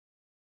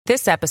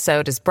This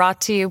episode is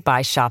brought to you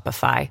by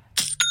Shopify.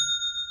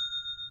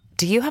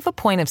 Do you have a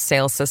point of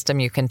sale system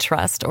you can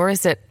trust, or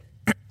is it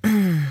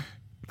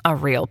a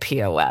real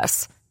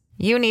POS?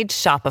 You need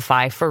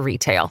Shopify for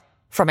retail.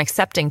 From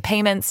accepting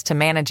payments to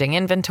managing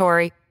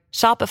inventory,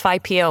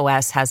 Shopify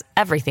POS has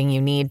everything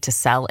you need to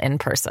sell in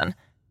person.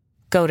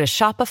 Go to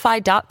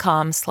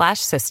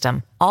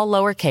shopify.com/system, all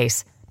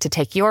lowercase, to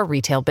take your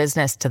retail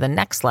business to the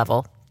next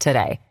level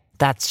today.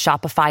 That's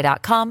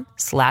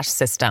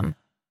shopify.com/system.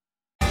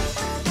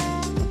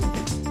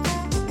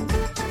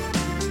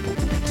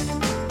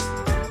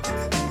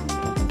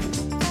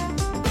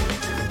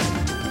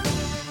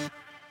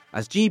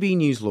 As GB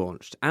News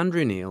launched,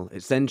 Andrew Neil,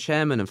 its then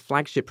chairman and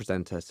flagship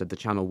presenter, said the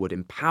channel would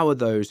empower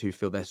those who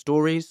feel their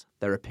stories,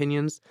 their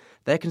opinions,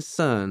 their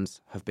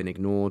concerns have been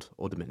ignored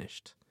or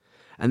diminished,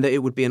 and that it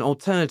would be an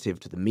alternative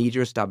to the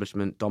media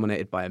establishment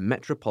dominated by a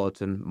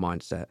metropolitan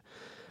mindset.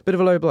 Bit of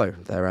a low blow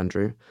there,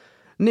 Andrew.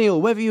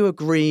 Neil, whether you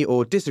agree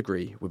or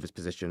disagree with his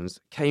positions,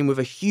 came with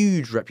a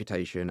huge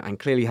reputation and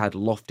clearly had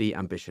lofty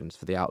ambitions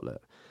for the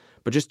outlet.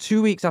 But just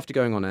 2 weeks after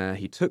going on air,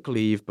 he took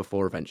leave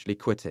before eventually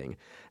quitting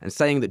and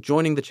saying that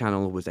joining the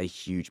channel was a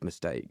huge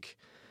mistake.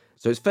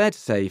 So it's fair to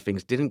say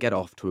things didn't get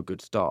off to a good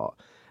start,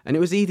 and it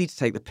was easy to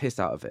take the piss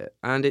out of it,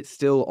 and it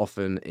still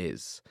often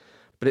is.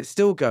 But it's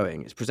still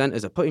going. Its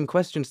presenters are putting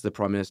questions to the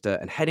Prime Minister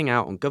and heading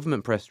out on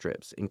government press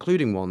trips,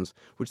 including ones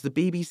which the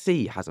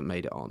BBC hasn't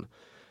made it on.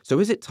 So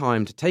is it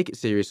time to take it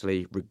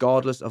seriously,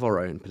 regardless of our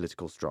own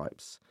political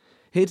stripes?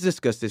 Here to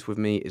discuss this with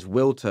me is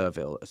Will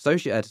Turville,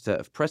 Associate Editor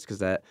of Press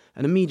Gazette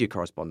and a media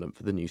correspondent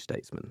for The New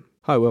Statesman.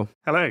 Hi, Will.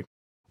 Hello.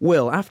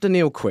 Will, after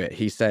Neil quit,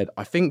 he said,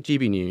 "I think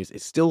GB News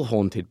is still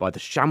haunted by the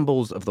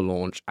shambles of the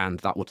launch and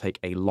that will take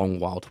a long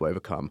while to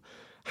overcome."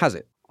 Has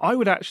it? I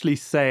would actually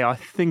say I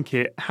think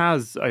it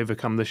has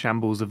overcome the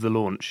shambles of the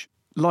launch.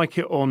 Like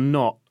it or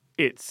not,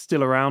 it's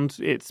still around.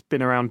 It's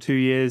been around 2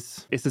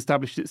 years. It's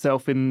established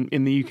itself in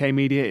the UK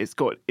media. It's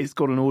got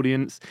an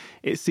audience.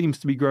 It seems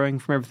to be growing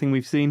from everything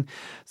we've seen.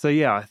 So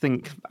yeah, I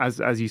think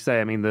as you say,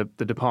 I mean the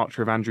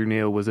departure of Andrew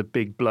Neil was a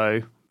big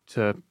blow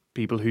to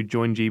people who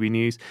joined GB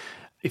News.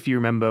 If you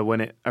remember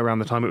when around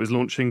the time it was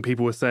launching,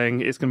 people were saying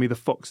it's going to be the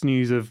Fox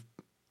News of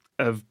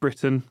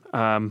Britain,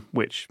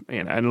 which,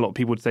 and a lot of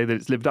people would say that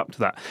it's lived up to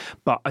that.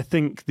 But I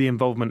think the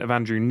involvement of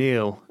Andrew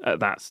Neil at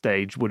that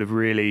stage would have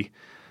really,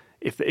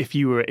 if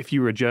you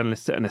were a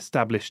journalist at an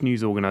established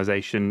news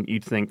organisation,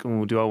 you'd think,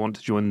 oh, do I want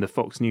to join the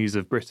Fox News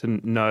of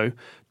Britain? No.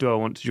 Do I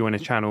want to join a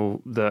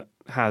channel that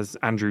has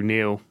Andrew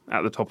Neil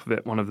at the top of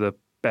it, one of the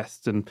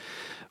best and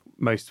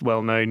most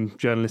well-known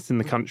journalists in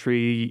the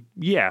country?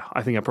 Yeah,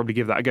 I think I'd probably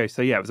give that a go.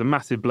 So yeah, it was a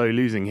massive blow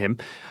losing him.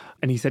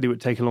 And he said it would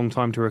take a long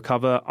time to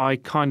recover. I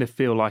kind of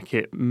feel like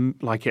it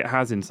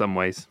has in some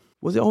ways.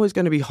 Was it always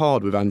going to be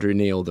hard with Andrew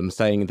Neil, them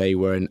saying they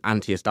were an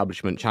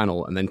anti-establishment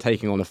channel and then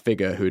taking on a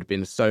figure who had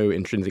been so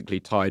intrinsically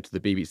tied to the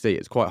BBC?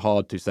 It's quite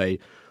hard to say,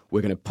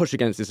 we're going to push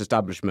against this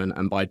establishment,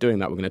 and by doing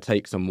that, we're going to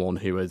take someone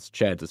who has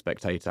chaired The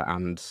Spectator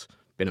and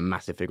been a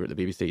massive figure at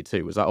the BBC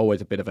too. Was that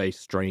always a bit of a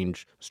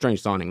strange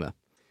signing there?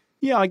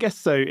 Yeah, I guess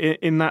so.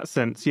 In that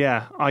sense,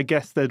 yeah. I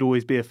guess there'd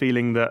always be a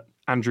feeling that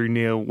Andrew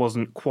Neil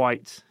wasn't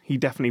quite, he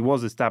definitely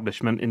was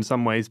establishment in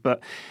some ways,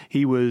 but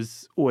he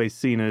was always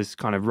seen as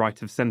kind of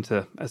right of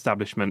centre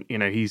establishment. You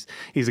know, he's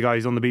a guy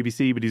who's on the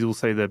BBC, but he's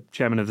also the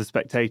chairman of The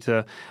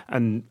Spectator.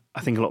 And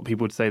I think a lot of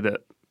people would say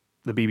that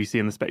the BBC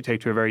and The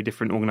Spectator are very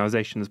different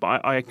organisations, but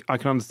I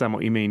can understand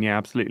what you mean. Yeah,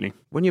 absolutely.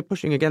 When you're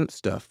pushing against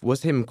stuff,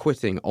 was him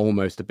quitting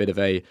almost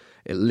it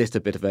lit a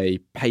bit of a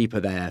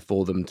paper there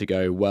for them to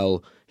go,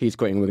 well, he's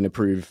quitting, we're going to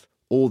prove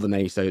all the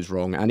naysayers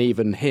wrong, and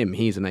even him,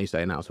 he's a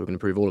naysayer now, so we're going to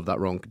prove all of that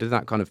wrong. Did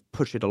that kind of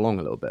push it along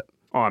a little bit?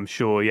 Oh, I'm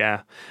sure,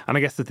 yeah. And I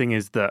guess the thing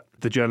is that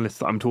the journalists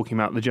that I'm talking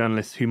about, the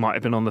journalists who might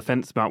have been on the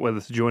fence about whether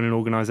to join an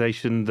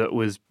organisation that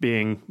was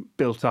being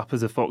built up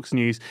as a Fox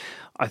News,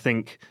 I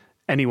think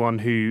anyone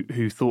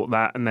who thought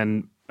that and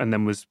then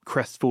was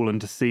crestfallen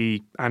to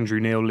see Andrew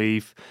Neil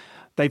leave,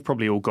 they've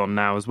probably all gone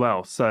now as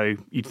well. So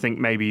you'd think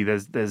maybe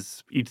you'd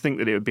think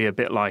that it would be a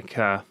bit like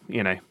a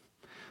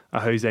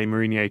Jose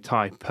Mourinho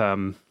type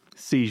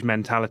siege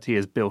mentality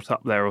is built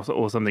up there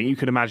or something. You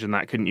could imagine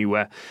that, couldn't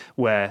you,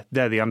 where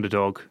they're the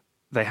underdog.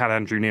 They had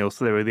Andrew Neil,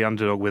 so they were the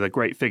underdog with a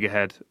great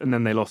figurehead, and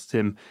then they lost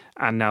him,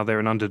 and now they're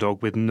an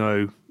underdog with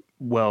no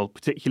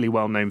particularly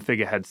well-known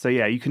figurehead. So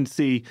yeah, you can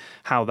see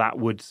how that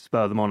would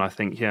spur them on, I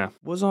think, yeah.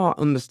 Was our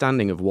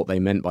understanding of what they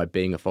meant by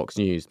being a Fox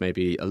News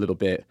maybe a little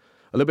bit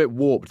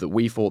warped, that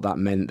we thought that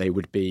meant they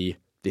would be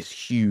this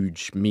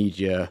huge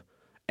media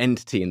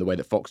entity in the way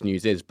that Fox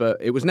News is, but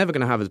it was never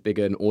going to have as big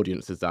an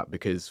audience as that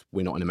because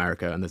we're not in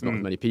America and there's not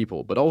as many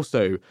people. But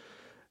also,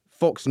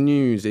 Fox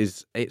News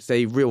it's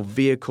a real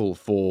vehicle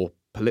for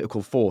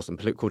political force and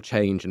political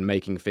change and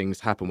making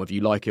things happen, whether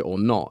you like it or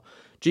not.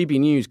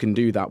 GB News can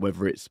do that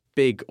whether it's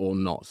big or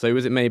not. So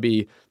was it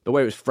maybe the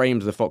way it was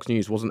framed as the Fox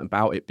News wasn't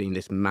about it being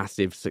this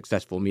massive,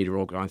 successful media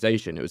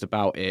organisation. It was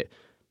about it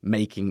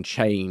making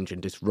change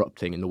and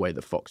disrupting in the way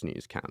that Fox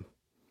News can.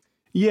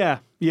 Yeah.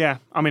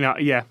 I mean,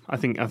 I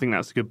think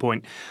that's a good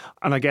point.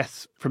 And I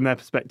guess from their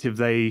perspective,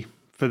 they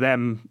for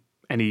them,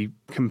 any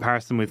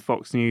comparison with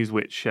Fox News,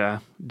 which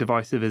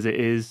divisive as it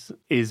is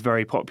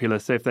very popular.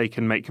 So if they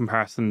can make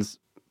comparisons,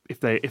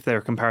 if there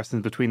are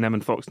comparisons between them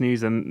and Fox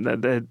News, then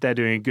they're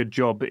doing a good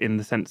job in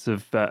the sense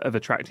of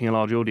attracting a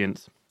large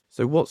audience.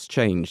 So what's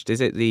changed? Is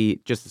it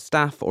just the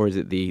staff, or is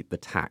it the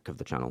tack of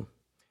the channel?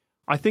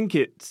 I think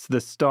it's the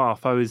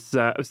staff. I was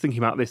thinking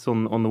about this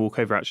on the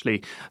walkover,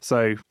 actually.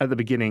 So at the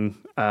beginning,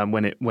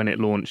 when it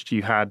launched,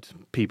 you had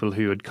people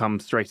who had come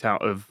straight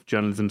out of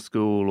journalism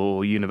school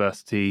or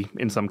university.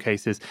 In some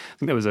cases, I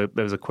think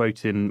there was a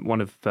quote in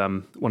one of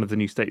the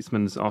New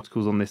Statesman's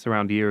articles on this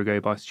around a year ago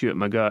by Stuart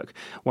McGurk.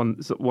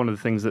 One of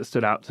the things that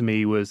stood out to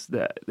me was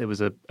that there was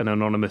an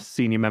anonymous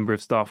senior member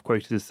of staff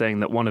quoted as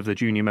saying that one of the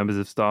junior members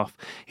of staff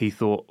he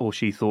thought or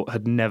she thought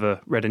had never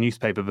read a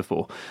newspaper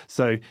before.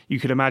 So you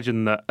could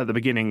imagine that at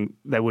the beginning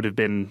there would have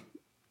been,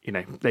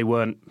 they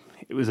weren't.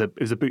 It was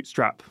a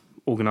bootstrap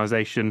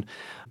organisation,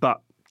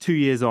 but 2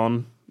 years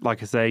on,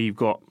 like I say, you've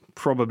got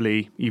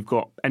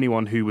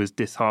anyone who was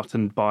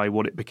disheartened by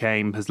what it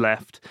became has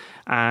left,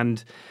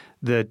 and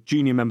the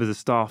junior members of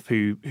staff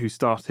who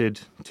started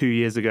 2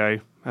 years ago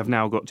have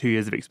now got 2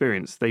 years of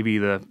experience. They've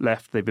either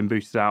left, they've been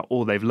booted out,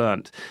 or they've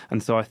learnt.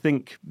 And so I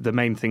think the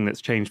main thing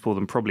that's changed for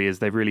them probably is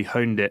they've really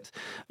honed it.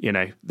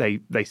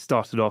 They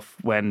started off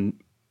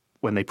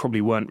when they probably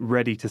weren't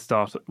ready to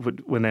start,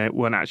 when they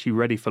weren't actually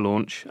ready for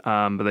launch,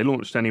 but they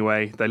launched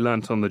anyway. They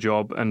learnt on the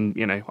job, and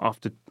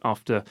after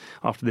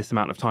this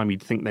amount of time,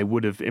 you'd think they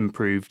would have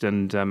improved.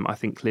 And I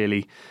think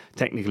clearly,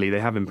 technically, they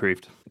have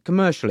improved.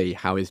 Commercially,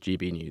 how is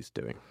GB News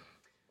doing?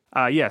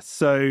 Yes,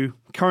 so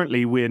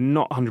currently we're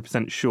not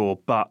 100% sure,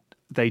 but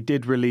they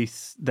did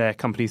release their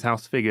company's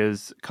house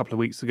figures a couple of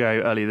weeks ago,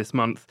 earlier this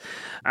month.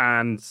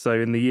 And so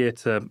in the year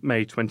to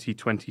May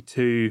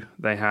 2022,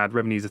 they had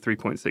revenues of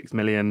 3.6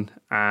 million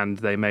and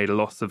they made a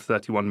loss of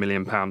 £31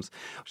 million,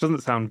 which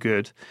doesn't sound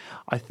good.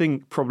 I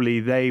think probably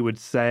they would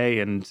say,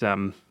 and,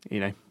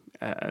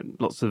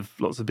 lots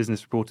of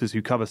business reporters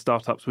who cover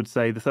startups would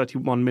say the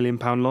 £31 million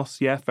loss.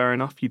 Yeah, fair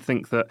enough. You'd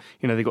think that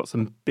they got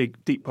some big,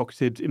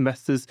 deep-pocketed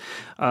investors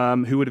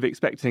who would have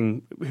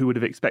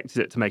expected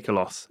it to make a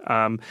loss.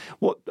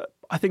 What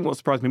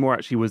surprised me more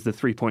actually was the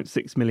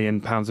 £3.6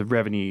 million of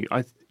revenue.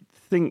 I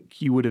think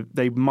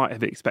they might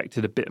have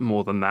expected a bit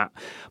more than that.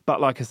 But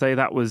like I say,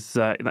 that was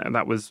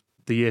the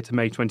year to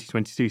May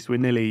 2022, so we're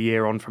nearly a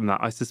year on from that.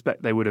 I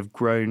suspect they would have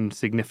grown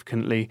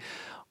significantly.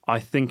 I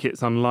think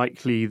it's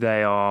unlikely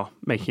they are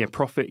making a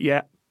profit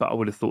yet, but I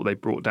would have thought they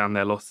brought down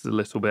their losses a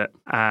little bit.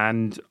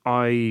 And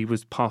I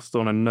was passed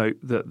on a note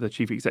that the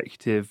chief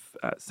executive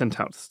sent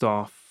out to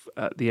staff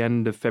at the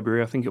end of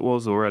February, I think it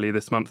was, or earlier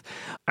this month.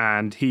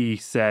 And he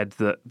said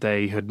that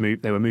they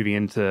were moving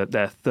into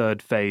their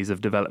third phase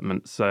of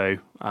development. So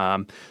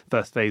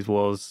first phase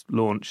was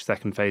launch,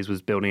 second phase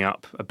was building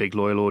up a big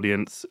loyal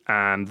audience.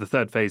 And the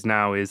third phase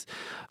now is,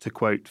 to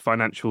quote,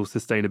 financial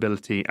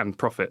sustainability and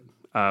profit.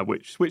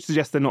 Which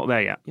suggests they're not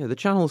there yet. Yeah, the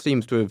channel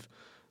seems to have,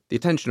 the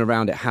attention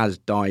around it has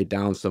died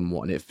down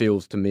somewhat, and it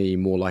feels to me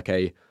more like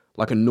a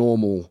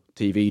normal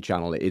TV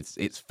channel.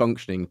 It's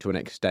functioning to an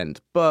extent,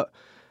 but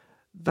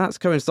that's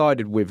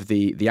coincided with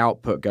the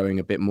output going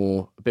a bit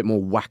more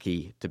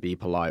wacky, to be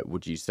polite.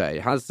 Would you say?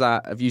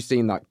 Have you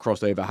seen that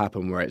crossover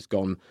happen where it's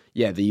gone?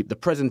 Yeah, the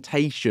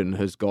presentation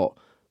has got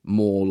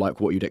more like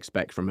what you'd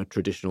expect from a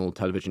traditional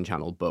television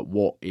channel, but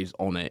what is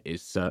on it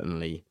is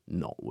certainly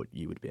not what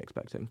you would be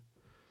expecting.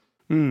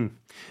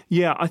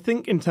 Yeah, I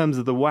think in terms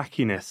of the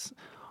wackiness,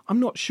 I'm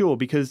not sure,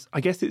 because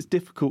I guess it's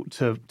difficult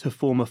to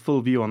form a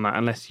full view on that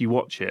unless you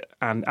watch it.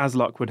 And as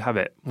luck would have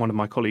it, one of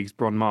my colleagues,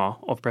 Bron Maher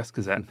of Press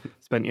Gazette,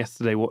 spent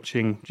yesterday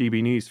watching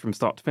GB News from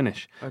start to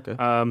finish. Okay.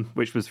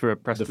 Which was for a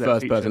Press Gazette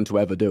first feature. person to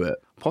ever do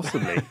it.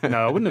 Possibly.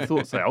 No, I wouldn't have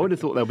thought so. I would have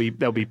thought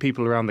there'll be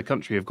people around the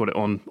country who've got it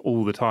on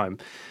all the time.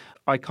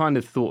 I kind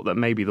of thought that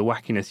maybe the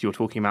wackiness you're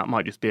talking about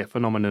might just be a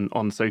phenomenon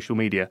on social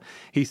media.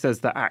 He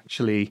says that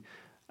actually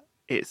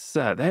it's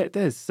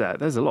there's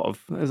a lot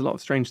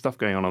of strange stuff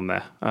going on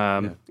there.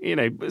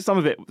 Some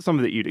of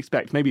it you'd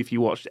expect. Maybe if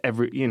you watched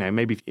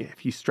maybe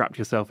if you strapped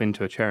yourself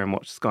into a chair and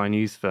watched Sky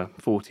News for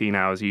 14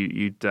 hours,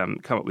 you'd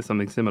come up with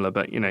something similar.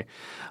 But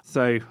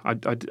so I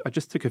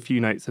just took a few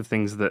notes of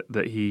things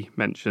that he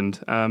mentioned.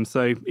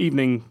 So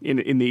in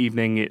the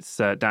evening, it's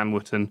Dan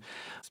Wootton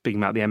speaking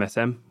about the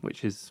MSM,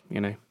 which is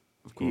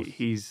Of course,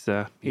 he is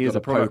a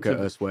product poke at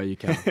us where you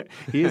can.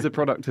 He is a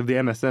product of the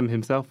MSM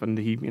himself, and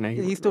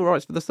he still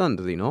writes for the Sun,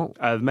 does he not?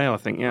 The Mail, I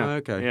think. Yeah. Oh,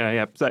 okay.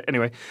 Yeah. So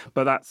anyway,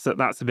 but that's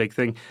a big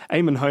thing.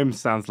 Eamon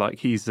Holmes sounds like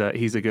he's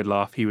a good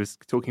laugh. He was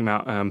talking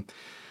about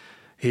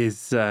he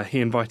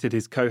invited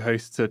his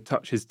co-host to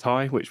touch his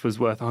tie, which was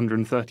worth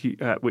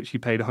which he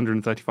paid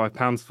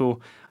 £135 for.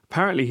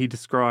 Apparently, he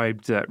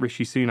described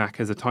Rishi Sunak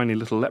as a tiny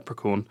little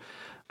leprechaun.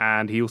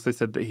 And he also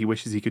said that he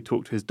wishes he could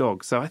talk to his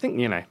dog. So I think,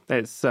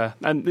 it's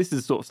and this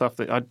is the sort of stuff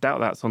that I doubt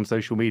that's on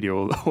social media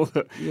or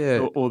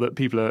that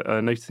people are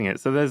noticing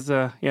it. So there's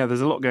a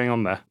lot going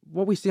on there.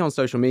 what we see on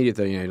social media,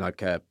 though,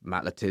 like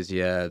Matt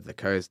Letizia, the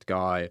Coast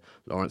guy,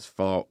 Lawrence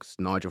Fox,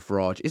 Nigel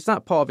Farage, is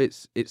that part of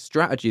its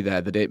strategy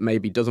there, that it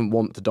maybe doesn't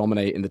want to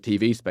dominate in the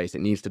TV space,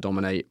 it needs to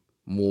dominate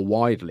more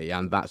widely,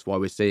 and that's why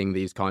we're seeing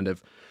these kind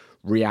of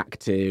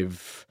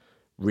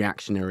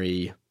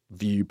reactionary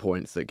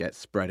viewpoints that get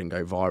spread and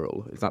go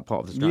viral? Is that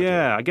part of the strategy?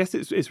 Yeah, I guess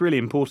it's really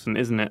important,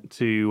 isn't it,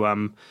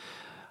 to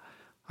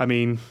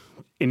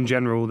in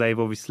general, they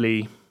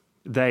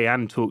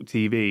and Talk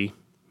TV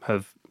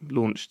have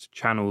launched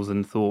channels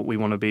and thought we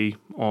want to be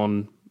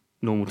on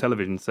normal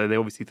television. So they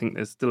obviously think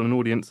there's still an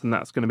audience and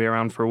that's going to be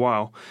around for a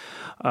while.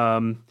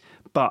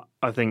 But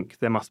I think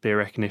there must be a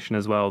recognition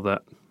as well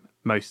that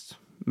most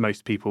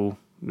people,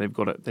 they've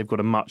got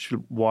a much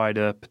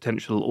wider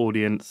potential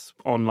audience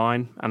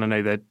online, and I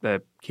know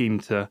they're keen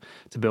to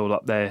build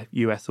up their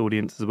US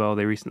audience as well.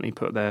 They recently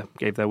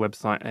gave their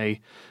website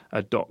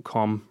a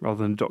 .com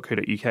rather than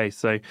 .co.uk.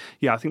 So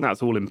yeah, I think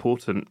that's all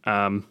important,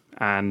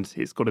 and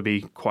it's got to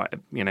be quite.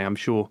 I'm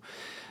sure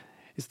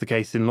it's the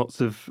case in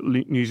lots of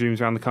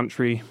newsrooms around the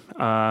country.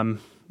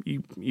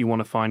 You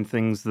want to find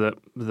things that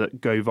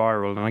go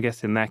viral, and I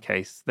guess in their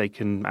case, they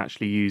can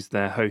actually use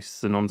their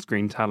hosts and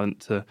on-screen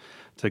talent to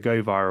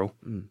go viral.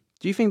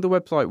 Do you think the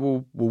website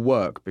will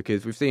work?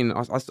 Because we've seen,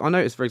 I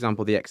noticed, for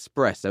example, the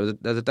Express.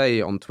 There's a day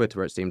on Twitter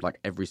where it seemed like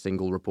every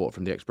single report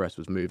from the Express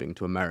was moving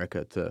to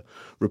America to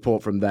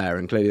report from there,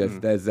 and clearly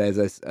there's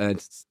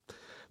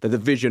a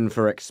vision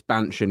for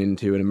expansion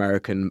into an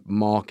American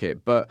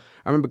market. But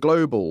I remember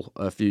Global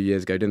a few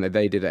years ago, didn't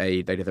they? They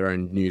did their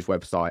own news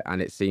website,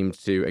 and it seemed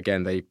to,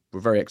 again, they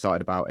were very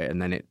excited about it,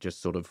 and then it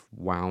just sort of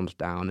wound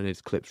down, and it's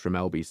clips from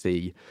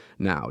LBC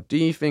now. Do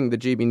you think the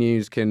GB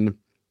News can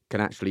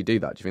actually do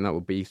that? Do you think that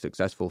would be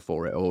successful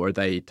for it, or are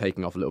they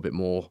taking off a little bit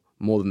more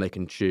than they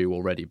can chew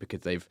already, because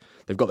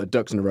they've got their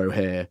ducks in a row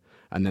here,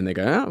 and then they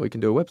go, we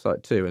can do a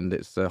website too, and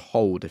it's a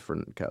whole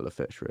different kettle of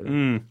fish,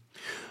 really.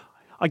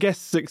 I guess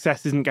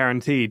success isn't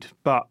guaranteed,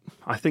 but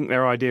I think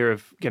their idea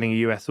of getting a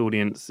US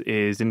audience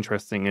is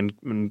interesting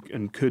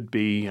and could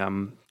be a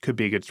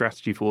good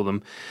strategy for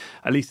them,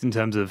 at least in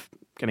terms of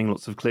getting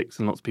lots of clicks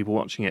and lots of people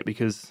watching it,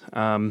 because,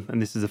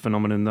 and this is a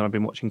phenomenon that I've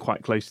been watching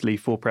quite closely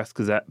for Press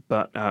Gazette,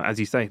 but as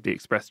you say, the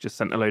Express just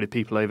sent a load of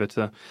people over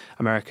to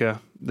America.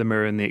 The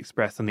Mirror and the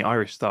Express and the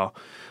Irish Star,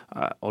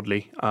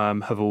 oddly,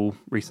 have all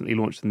recently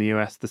launched in the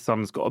US. The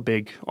Sun's got a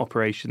big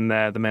operation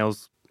there. The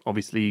Mail's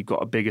obviously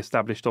got a big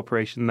established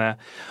operation there.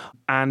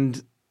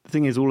 And the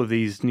thing is, all of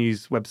these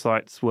news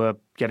websites were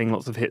getting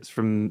lots of hits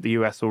from the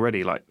US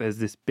already. Like, there's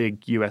this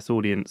big US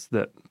audience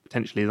that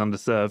potentially is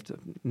underserved.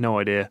 No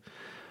idea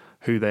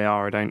who they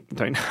are. I don't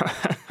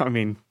I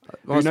mean,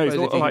 who knows?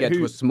 If you can get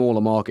to a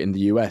smaller market in the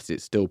US,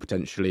 it's still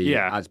potentially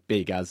as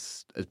big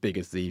as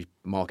the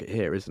market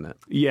here, isn't it?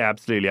 Yeah,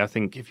 absolutely. I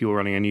think if you're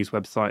running a news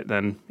website,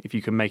 then if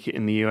you can make it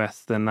in the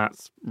US, then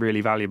that's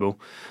really valuable.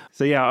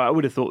 So yeah, I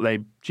would have thought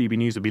GB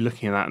News would be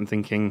looking at that and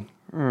thinking,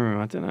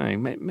 I don't know,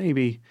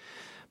 maybe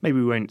we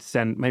won't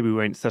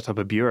set up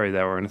a bureau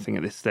there or anything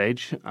at this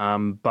stage.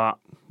 But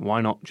why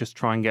not just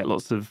try and get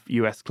lots of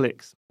US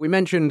clicks? We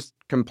mentioned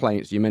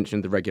complaints. You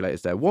mentioned the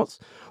regulators there. What's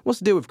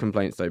the deal with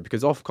complaints, though?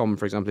 Because Ofcom,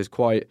 for example,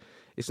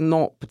 it's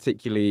not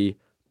particularly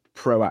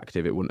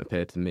proactive, it wouldn't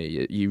appear to me.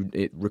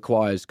 It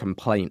requires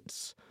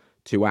complaints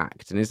to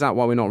act. And is that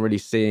why we're not really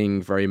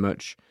seeing very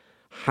much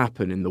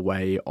happen in the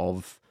way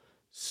of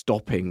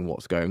stopping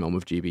what's going on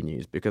with GB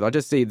News? Because I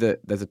just see that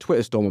there's a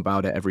Twitter storm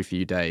about it every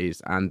few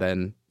days, and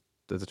then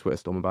there's a Twitter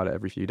storm about it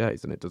every few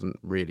days, and it doesn't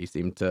really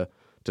seem to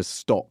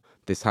stop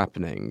this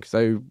happening.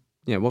 So,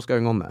 what's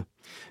going on there?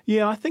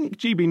 Yeah, I think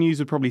GB News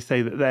would probably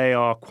say that they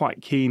are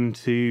quite keen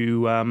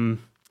to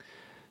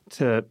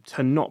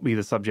not be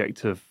the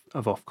subject of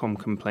Ofcom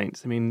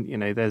complaints. I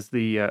mean, there's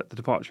the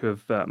departure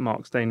of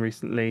Mark Steyn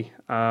recently.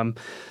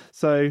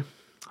 So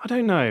I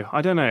don't know.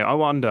 I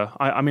wonder.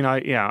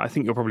 I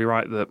think you're probably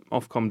right that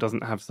Ofcom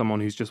doesn't have someone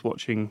who's just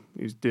watching,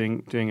 who's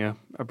doing a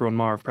Bron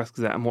Maher of Press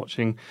Gazette and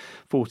watching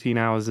 14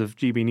 hours of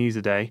GB News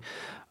a day.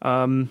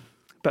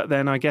 But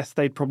then I guess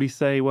they'd probably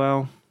say,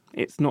 well,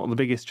 it's not the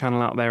biggest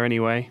channel out there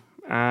anyway,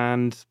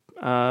 and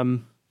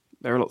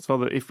there are lots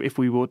of other. If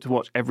we were to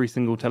watch every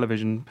single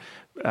television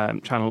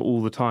channel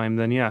all the time,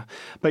 then yeah.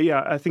 But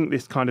yeah, I think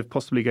this kind of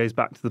possibly goes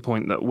back to the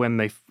point that when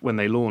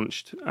they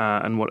launched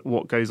and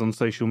what goes on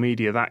social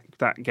media,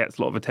 that gets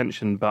a lot of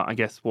attention. But I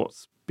guess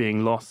what's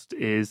being lost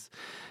is,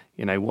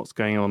 what's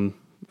going on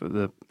for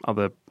the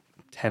other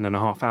 10 and a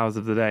half hours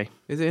of the day.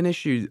 Is it an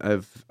issue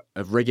of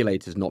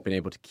regulators not being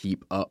able to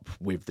keep up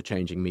with the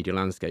changing media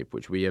landscape,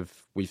 which we've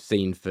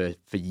seen for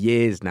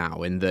years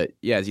now, in that,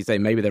 as you say,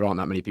 maybe there aren't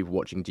that many people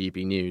watching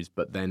GB News,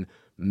 but then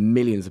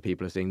millions of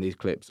people are seeing these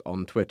clips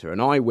on Twitter.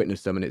 And I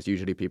witness them, and it's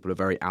usually people who are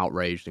very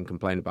outraged and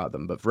complain about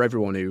them. But for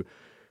everyone who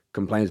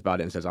complains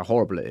about it and says how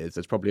horrible it is,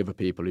 there's probably other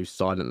people who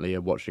silently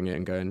are watching it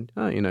and going,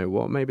 oh, you know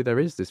what, maybe there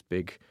is this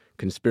big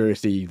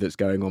conspiracy that's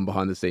going on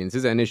behind the scenes.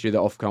 Is it an issue that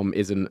Ofcom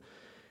isn't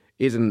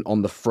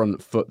on the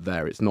front foot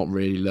there? It's not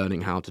really learning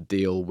how to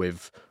deal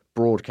with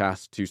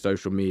broadcast to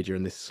social media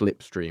and this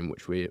slipstream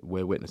which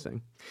we're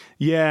witnessing.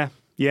 Yeah,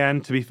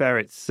 and to be fair,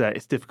 it's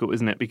difficult,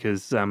 isn't it?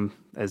 Because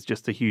there's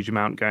just a huge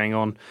amount going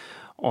on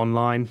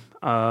online,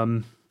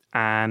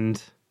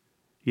 and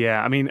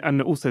yeah, I mean,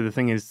 and also the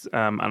thing is,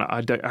 and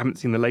I haven't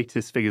seen the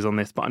latest figures on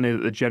this, but I know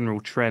that the general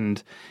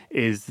trend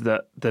is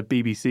that the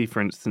BBC, for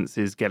instance,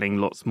 is getting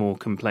lots more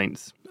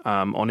complaints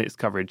on its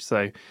coverage.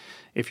 So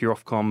if you're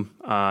Ofcom,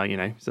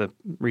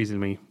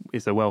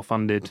 it's a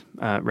well-funded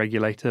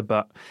regulator,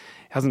 but it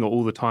hasn't got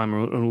all the time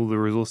and all the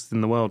resources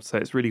in the world. So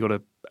it's really got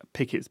to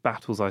pick its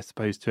battles, I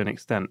suppose, to an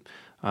extent.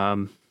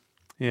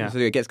 Yeah. So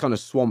it gets kind of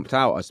swamped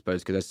out, I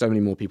suppose, because there's so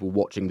many more people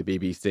watching the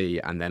BBC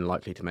and then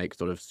likely to make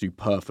sort of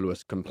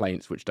superfluous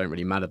complaints which don't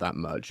really matter that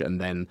much. And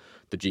then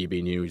the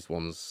GB News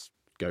ones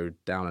go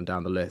down and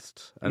down the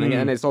list. And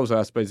again, it's also,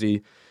 I suppose,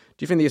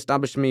 do you think the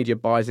established media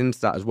buys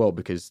into that as well?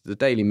 Because the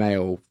Daily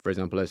Mail, for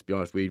example, let's be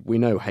honest, we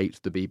know hates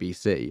the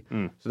BBC.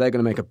 So they're going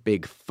to make a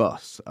big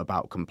fuss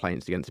about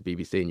complaints against the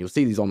BBC. And you'll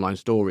see these online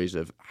stories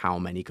of how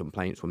many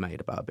complaints were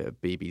made about a bit of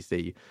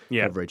BBC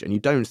coverage. And you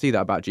don't see that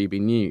about GB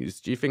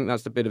News. Do you think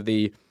that's a bit of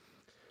the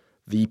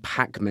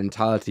pack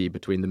mentality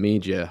between the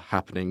media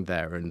happening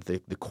there, and the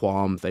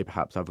qualms they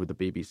perhaps have with the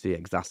BBC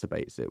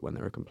exacerbates it when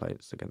there are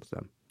complaints against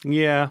them?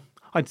 Yeah,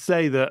 I'd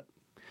say that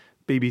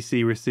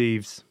BBC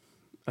receives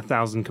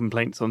 1,000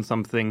 complaints on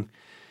something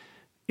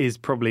is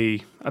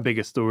probably a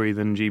bigger story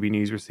than GB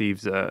News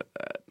receives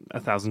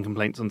 1,000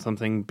 complaints on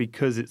something,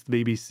 because it's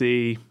the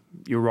BBC.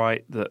 You're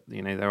right that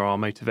there are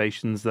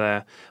motivations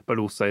there, but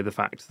also the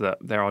fact that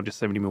there are just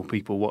so many more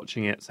people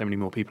watching it, so many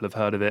more people have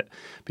heard of it.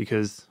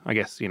 Because I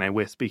guess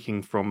we're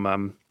speaking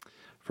from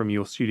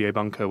your studio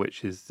bunker,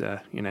 which is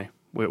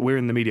we're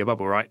in the media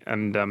bubble, right?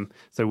 And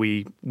so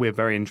we're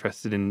very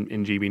interested in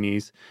GB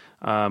News,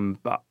 and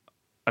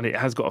it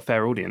has got a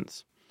fair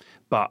audience.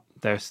 But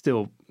there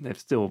still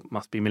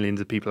must be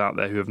millions of people out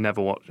there who have never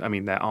watched. I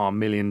mean, there are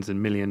millions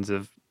and millions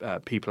of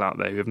people out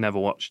there who have never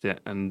watched it,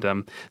 and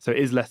so it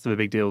is less of a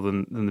big deal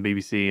than the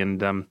BBC.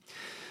 And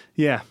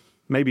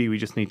maybe we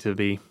just need to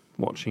be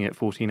watching it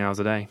 14 hours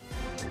a day.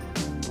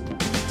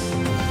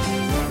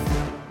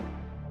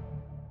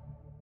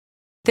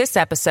 This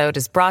episode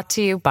is brought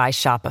to you by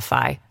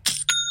Shopify.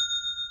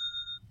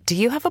 Do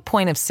you have a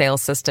point of sale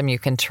system you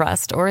can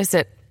trust, or is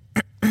it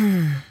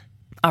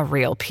a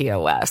real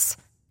POS?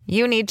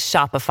 You need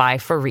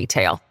Shopify for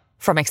retail.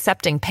 From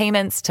accepting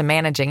payments to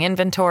managing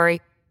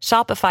inventory,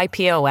 Shopify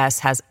POS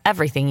has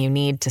everything you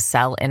need to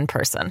sell in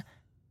person.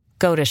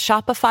 Go to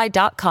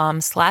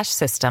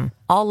shopify.com/system,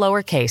 all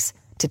lowercase,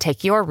 to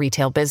take your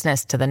retail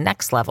business to the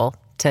next level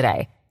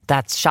today.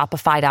 That's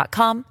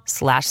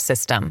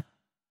shopify.com/system.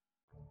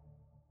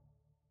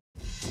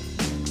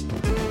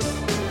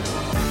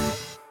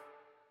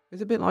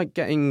 It's a bit like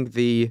getting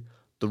the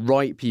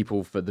right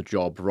people for the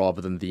job rather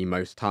than the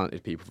most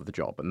talented people for the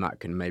job, and that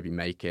can maybe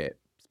make it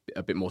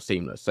a bit more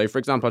seamless. So, for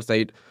example, I'd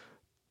say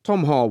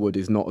Tom Harwood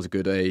is not as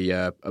good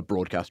a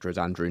broadcaster as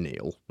Andrew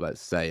Neil, let's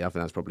say. I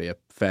think that's probably a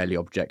fairly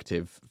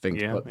objective thing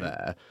to put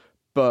there.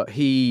 But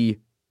he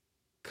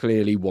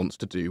clearly wants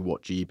to do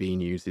what GB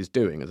News is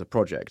doing as a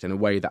project in a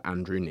way that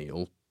Andrew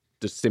Neil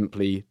just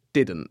simply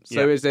didn't.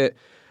 So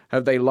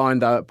have they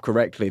lined that up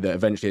correctly, that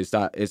eventually it's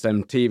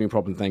them teething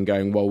problems then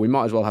going, well, we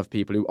might as well have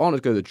people who aren't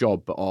as good at the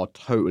job but are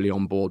totally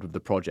on board with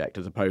the project,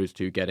 as opposed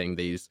to getting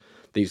these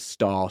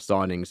star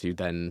signings who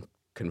then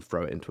can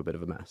throw it into a bit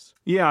of a mess?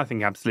 Yeah, I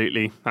think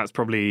absolutely. That's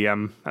probably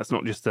that's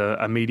not just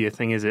a media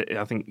thing, is it?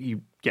 I think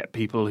you get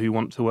people who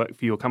want to work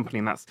for your company,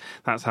 and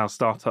that's how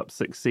startups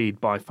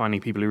succeed, by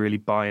finding people who really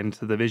buy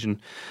into the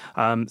vision.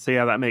 So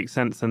yeah, that makes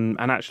sense. And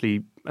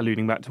actually,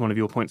 alluding back to one of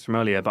your points from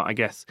earlier, but I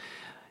guess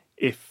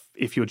if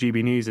you're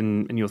GB News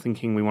and you're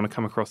thinking we want to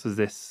come across as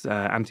this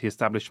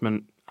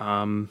anti-establishment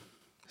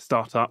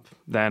startup,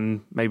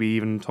 then maybe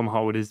even Tom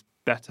Harwood is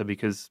better,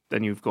 because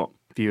then you've got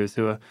viewers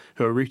who are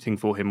rooting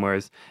for him,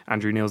 whereas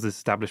Andrew Neil's this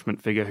establishment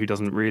figure who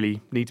doesn't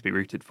really need to be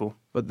rooted for.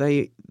 But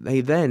they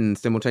then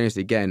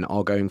simultaneously again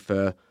are going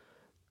for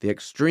the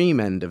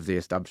extreme end of the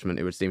establishment,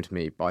 it would seem to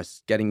me, by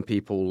getting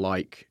people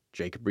like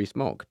Jacob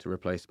Rees-Mogg to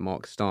replace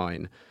Mark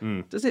Stein.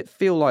 Does it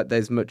feel like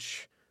there's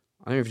much?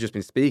 I don't know if you've just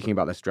been speaking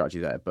about their strategy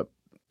there, but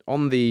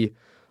on the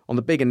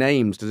bigger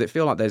names, does it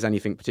feel like there's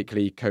anything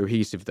particularly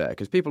cohesive there?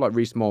 Because people like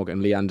Rees-Mogg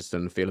and Lee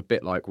Anderson feel a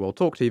bit like, well,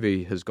 Talk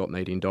TV has got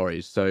Nadine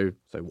Dorries, so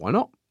why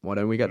not? Why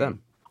don't we get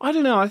them? I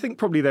don't know. I think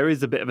probably there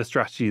is a bit of a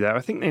strategy there.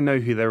 I think they know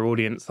who their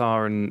audience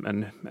are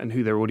and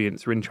who their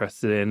audience are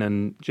interested in,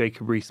 and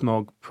Jacob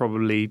Rees-Mogg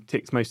probably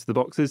ticks most of the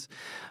boxes,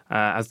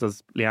 as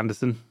does Lee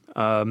Anderson.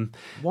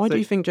 Why do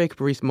you think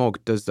Jacob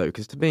Rees-Mogg does, though?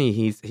 Because to me,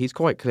 he's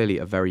quite clearly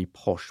a very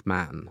posh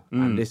man,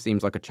 and this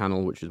seems like a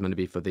channel which is meant to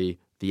be for the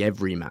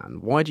everyman.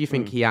 Why do you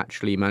think he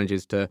actually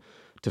manages to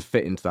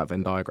fit into that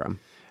Venn diagram?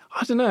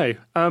 I don't know.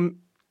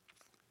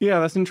 Yeah,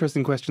 that's an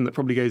interesting question that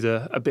probably goes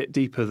a bit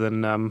deeper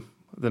than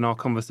our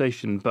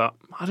conversation. But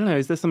I don't know.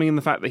 Is there something in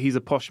the fact that he's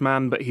a posh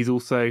man, but he's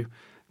also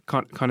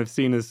kind of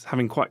seen as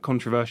having quite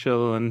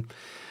controversial and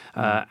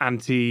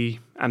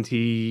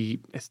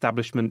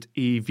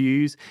anti-establishment-y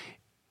views?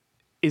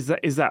 Is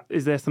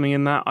there something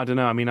in that? I don't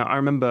know. I mean, I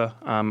remember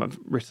I've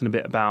written a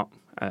bit about.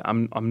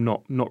 I'm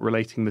not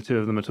relating the two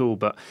of them at all,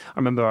 but I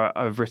remember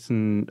I've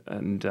written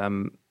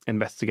and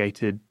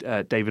investigated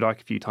David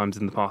Icke a few times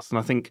in the past, and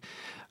I think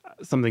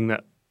something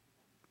that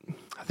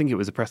I think it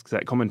was a Press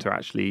Gazette commenter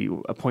actually.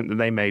 A point that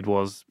they made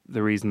was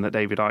the reason that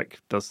David Icke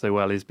does so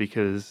well is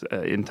because,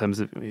 in terms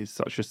of he's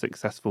such a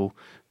successful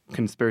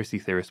conspiracy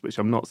theorist, which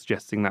I'm not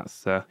suggesting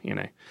that's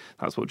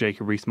that's what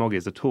Jacob Rees-Mogg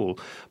is at all.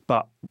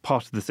 But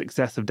part of the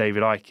success of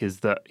David Icke is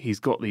that he's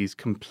got these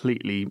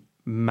completely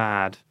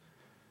mad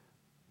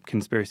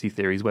conspiracy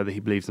theories. Whether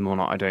he believes them or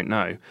not, I don't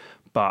know.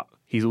 But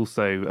he's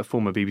also a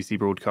former BBC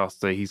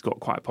broadcaster. He's got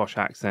quite a posh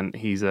accent.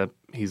 He's a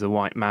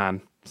white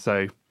man,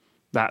 so.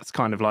 That's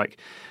kind of like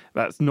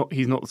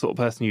he's not the sort of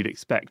person you'd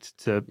expect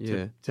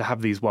to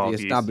have these wild views.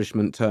 The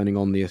establishment turning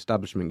on the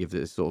establishment gives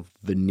it a sort of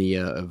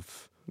veneer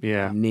of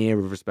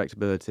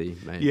respectability,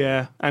 maybe.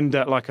 Yeah, and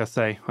like I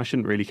say, I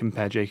shouldn't really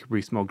compare Jacob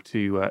Rees-Mogg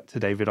to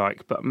David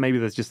Icke, but maybe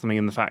there's just something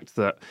in the fact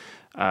that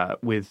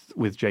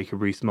with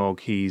Jacob Rees-Mogg,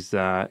 he's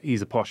a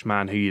posh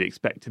man who you'd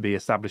expect to be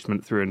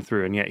establishment through and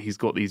through, and yet he's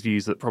got these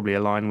views that probably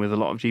align with a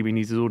lot of GB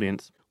News'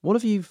 audience. What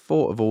have you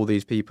thought of all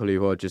these people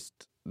who are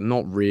just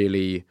not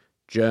really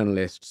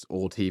journalists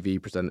or TV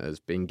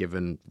presenters being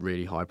given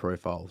really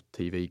high-profile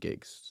TV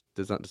gigs?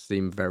 Does that just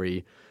seem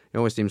it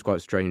always seems quite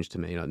strange to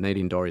me. Like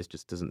Nadine Dorries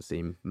just doesn't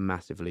seem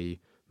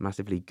massively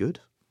good.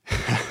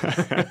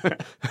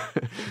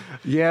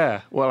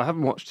 Yeah, well, I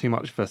haven't watched too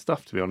much of her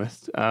stuff, to be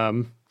honest.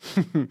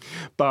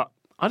 But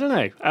I don't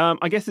know.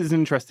 I guess it's an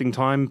interesting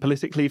time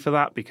politically for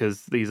that,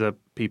 because these are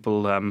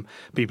people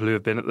who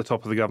have been at the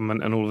top of the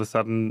government, and all of a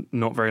sudden,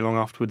 not very long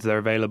afterwards, they're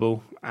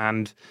available,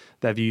 and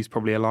their views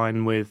probably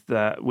align with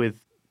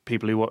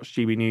people who watch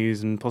GB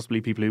News and possibly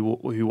people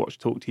who watch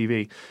Talk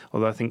TV.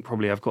 Although I think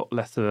probably I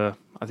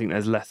think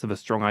there's less of a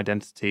strong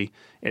identity,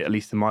 at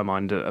least in my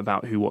mind,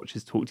 about who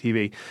watches Talk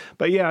TV.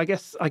 But yeah, I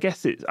guess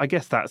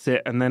that's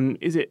it. And then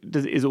is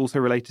it also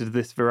related to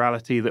this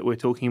virality that we're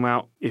talking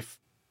about? If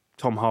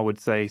Tom Harwood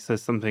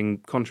says something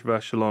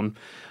controversial on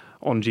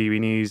GB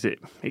News,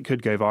 it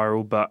could go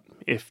viral. But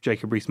if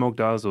Jacob Rees-Mogg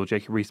does, or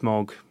Jacob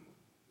Rees-Mogg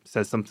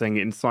says something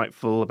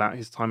insightful about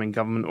his time in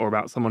government or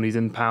about someone who's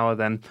in power,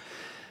 then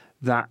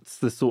that's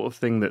the sort of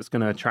thing that's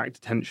going to attract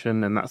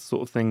attention, and that's the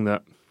sort of thing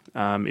that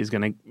is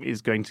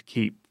going to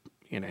keep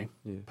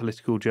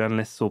political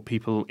journalists or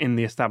people in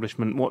the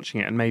establishment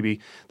watching it. And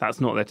maybe that's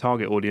not their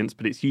target audience,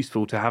 but it's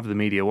useful to have the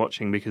media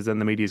watching, because then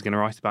the media is going to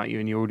write about you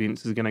and your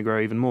audience is going to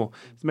grow even more.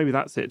 So maybe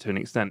that's it to an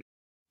extent.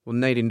 Well,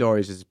 Nadine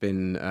Dorries has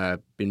been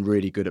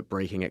really good at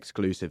breaking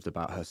exclusives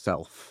about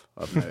herself,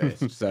 I've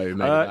noticed. So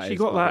maybe she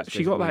got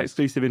that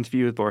exclusive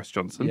interview with Boris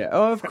Johnson. Yeah,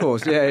 oh, of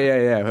course.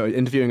 Yeah.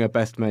 Interviewing her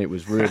best mate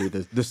was really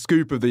the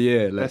scoop of the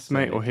year. Best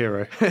mate or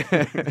hero?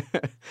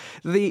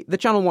 The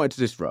channel wanted to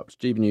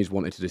disrupt. GB News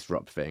wanted to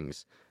disrupt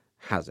things.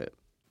 Has it?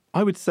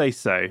 I would say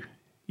so.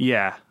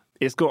 Yeah,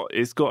 it's got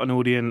an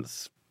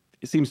audience.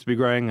 It seems to be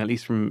growing, at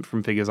least from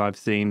figures I've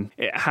seen.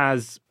 It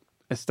has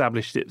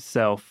established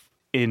itself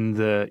in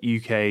the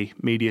UK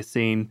media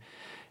scene,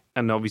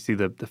 and obviously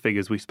the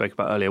figures we spoke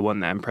about earlier weren't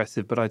that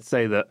impressive, but I'd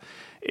say that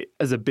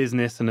as a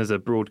business and as a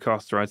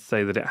broadcaster, I'd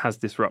say that it has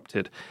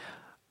disrupted.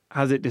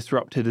 Has it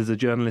disrupted as a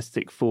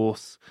journalistic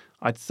force?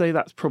 I'd say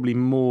that's probably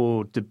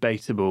more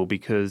debatable,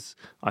 because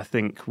I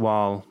think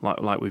while,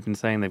 like we've been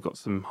saying, they've got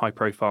some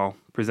high-profile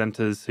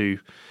presenters who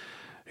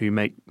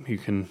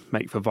can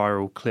make for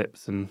viral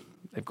clips, and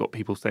they've got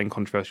people saying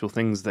controversial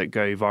things that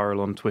go viral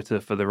on Twitter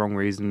for the wrong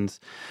reasons.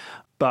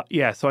 But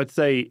yeah, so I'd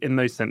say in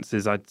those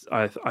senses, I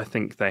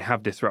think they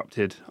have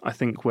disrupted. I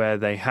think where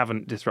they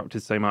haven't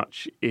disrupted so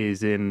much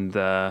is in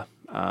the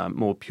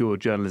more pure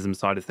journalism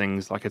side of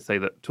things. Like I'd say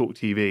that Talk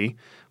TV,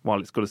 while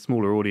it's got a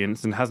smaller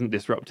audience and hasn't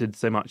disrupted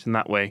so much in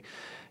that way,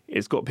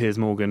 it's got Piers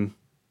Morgan,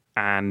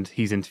 and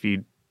he's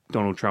interviewed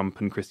Donald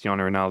Trump and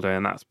Cristiano Ronaldo,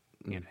 and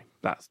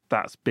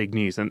that's big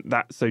news. And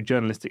so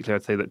journalistically,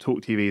 I'd say that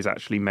Talk TV has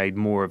actually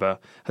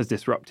has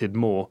disrupted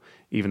more,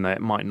 even though it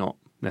might not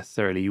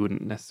necessarily, you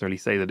wouldn't necessarily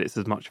say that it's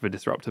as much of a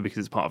disruptor because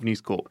it's part of News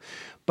Corp.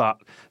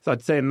 But so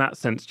I'd say in that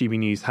sense, GB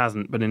News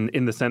hasn't. But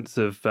in the sense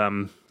of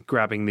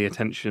grabbing the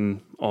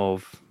attention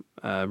of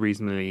a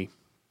reasonable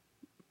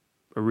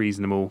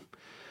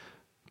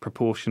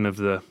proportion of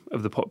the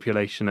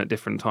population at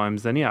different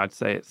times, then yeah, I'd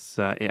say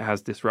it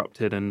has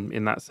disrupted, and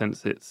in that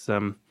sense, it's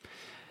on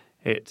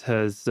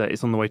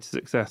the way to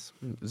success.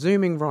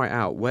 Zooming right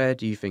out, where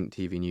do you think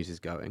TV News is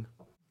going?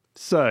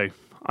 So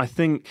I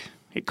think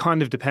it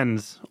kind of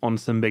depends on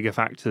some bigger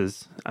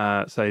factors.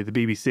 So the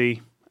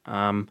BBC,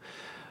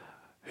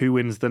 who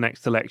wins the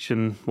next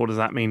election? What does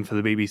that mean for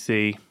the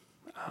BBC?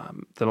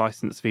 The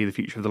licence fee, the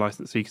future of the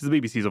licence fee, because the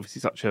BBC is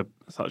obviously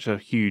such a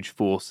huge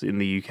force in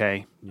the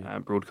UK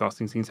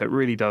broadcasting scene. So it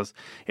really does.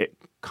 It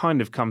kind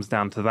of comes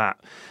down to that.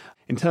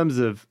 In terms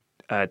of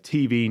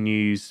TV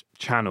news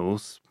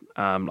channels,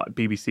 like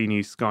BBC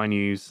News, Sky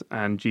News,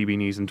 and GB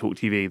News and Talk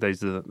TV.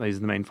 Those are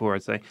the main four,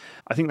 I'd say.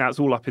 I think that's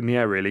all up in the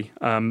air, really.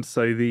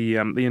 So the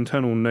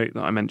internal note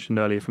that I mentioned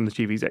earlier from the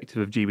chief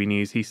executive of GB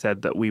News, he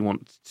said that we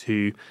want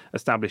to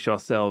establish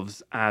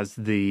ourselves as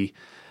the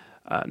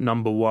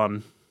number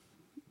one,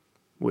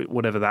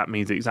 whatever that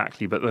means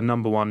exactly, but the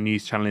number one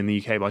news channel in the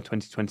UK by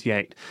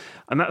 2028.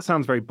 And that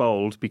sounds very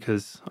bold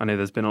because I know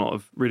there's been a lot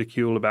of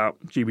ridicule about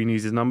GB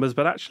News' numbers,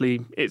 but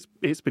actually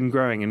it's been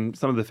growing. And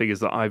some of the figures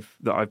that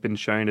I've been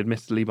shown,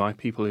 admittedly by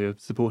people who are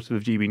supportive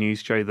of GB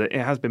News, show that it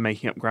has been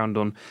making up ground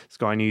on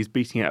Sky News,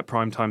 beating it at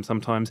prime time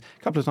sometimes.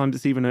 A couple of times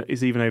it's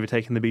even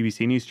overtaken the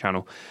BBC News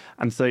channel.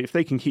 And so if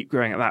they can keep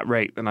growing at that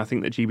rate, then I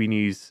think that GB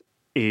News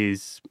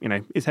is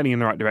heading in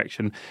the right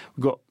direction.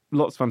 We've got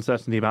lots of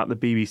uncertainty about the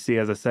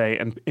BBC, as I say,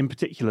 and in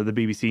particular the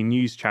BBC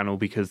News channel,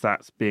 because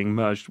that's being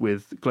merged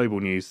with Global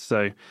News.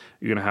 So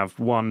you're going to have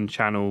one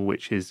channel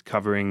which is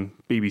covering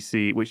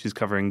BBC, which is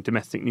covering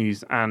domestic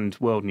news and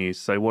world news.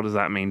 So what does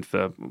that mean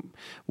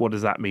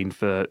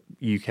for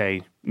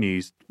UK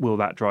news? Will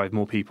that drive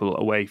more people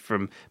away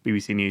from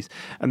BBC News?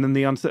 And then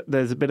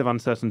there's a bit of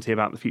uncertainty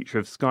about the future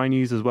of Sky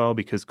News as well,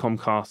 because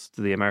Comcast,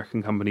 the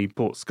American company,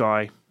 bought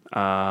Sky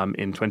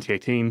in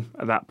 2018.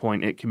 At that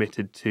point, it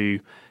committed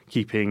to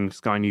keeping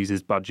Sky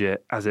News'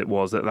 budget as it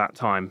was at that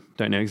time.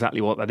 Don't know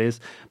exactly what that is,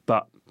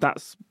 but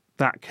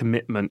that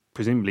commitment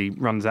presumably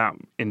runs out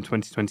in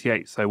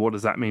 2028. So what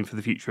does that mean for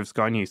the future of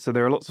Sky News? So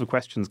there are lots of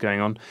questions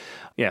going on.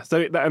 Yeah.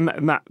 So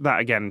that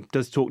again,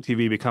 does Talk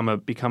TV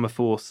become a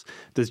force?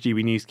 Does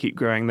GB News keep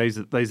growing? Those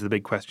are the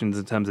big questions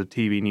in terms of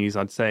TV news,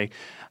 I'd say.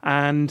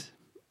 And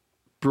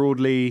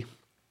broadly,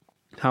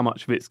 how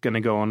much of it's going to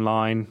go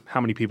online?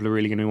 How many people are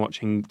really going to be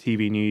watching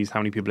TV news?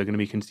 How many people are going to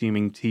be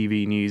consuming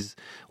TV news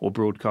or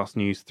broadcast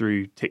news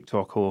through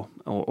TikTok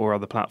or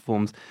other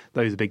platforms?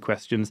 Those are big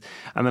questions.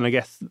 And then I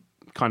guess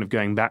kind of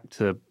going back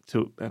to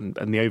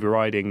the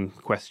overriding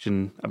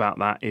question about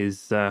that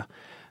is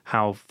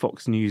how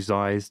Fox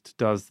News-ized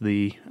does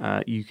the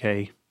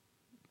UK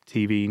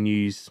TV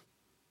news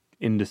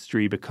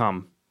industry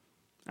become?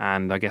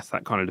 And I guess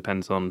that kind of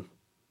depends on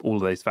all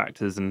of those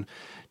factors and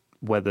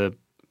whether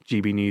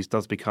GB News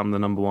does become the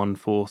number one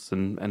force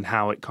and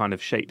how it kind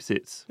of shapes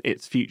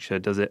its future.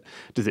 Does it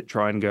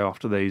try and go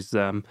after those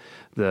the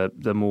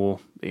more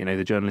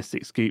the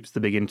journalistic scoops, the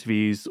big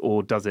interviews,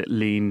 or does it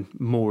lean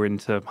more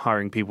into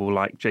hiring people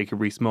like Jacob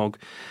Rees-Mogg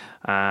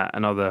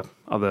and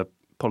other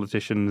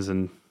politicians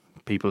and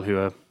people who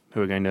are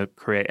going to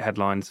create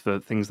headlines for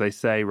things they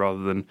say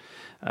rather than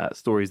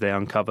stories they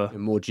uncover?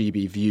 More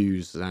GB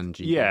views than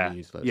GB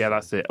news. Yeah,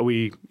 that's it.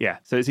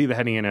 So it's either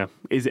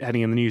is it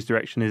heading in the news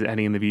direction? Is it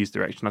heading in the views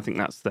direction? I think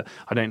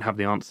I don't have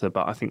the answer,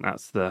 but I think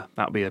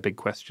that'll be a big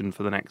question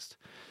for the next,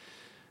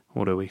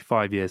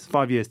 5 years?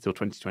 5 years till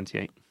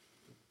 2028.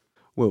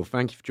 Will,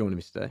 thank you for joining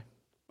me today.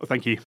 Well,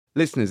 thank you.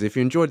 Listeners, if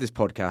you enjoyed this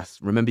podcast,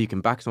 remember you can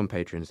back us on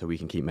Patreon so we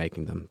can keep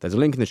making them. There's a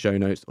link in the show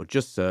notes, or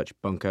just search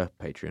Bunker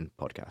Patreon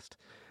Podcast.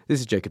 This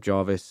is Jacob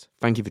Jarvis.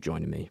 Thank you for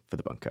joining me for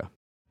The Bunker.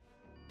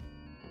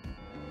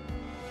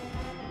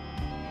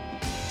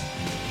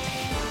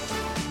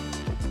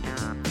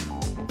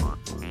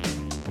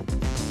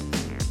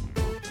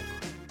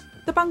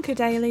 The Bunker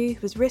Daily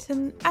was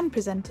written and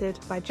presented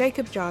by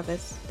Jacob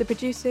Jarvis. The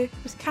producer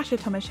was Kasia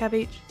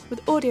Tomaszewicz,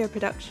 with audio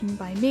production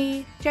by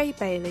me, Jay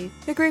Bailey.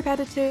 The group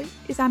editor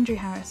is Andrew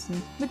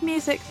Harrison, with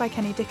music by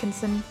Kenny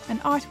Dickinson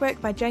and artwork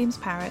by James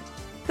Parrott.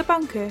 The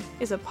Bunker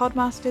is a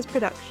Podmasters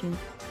production.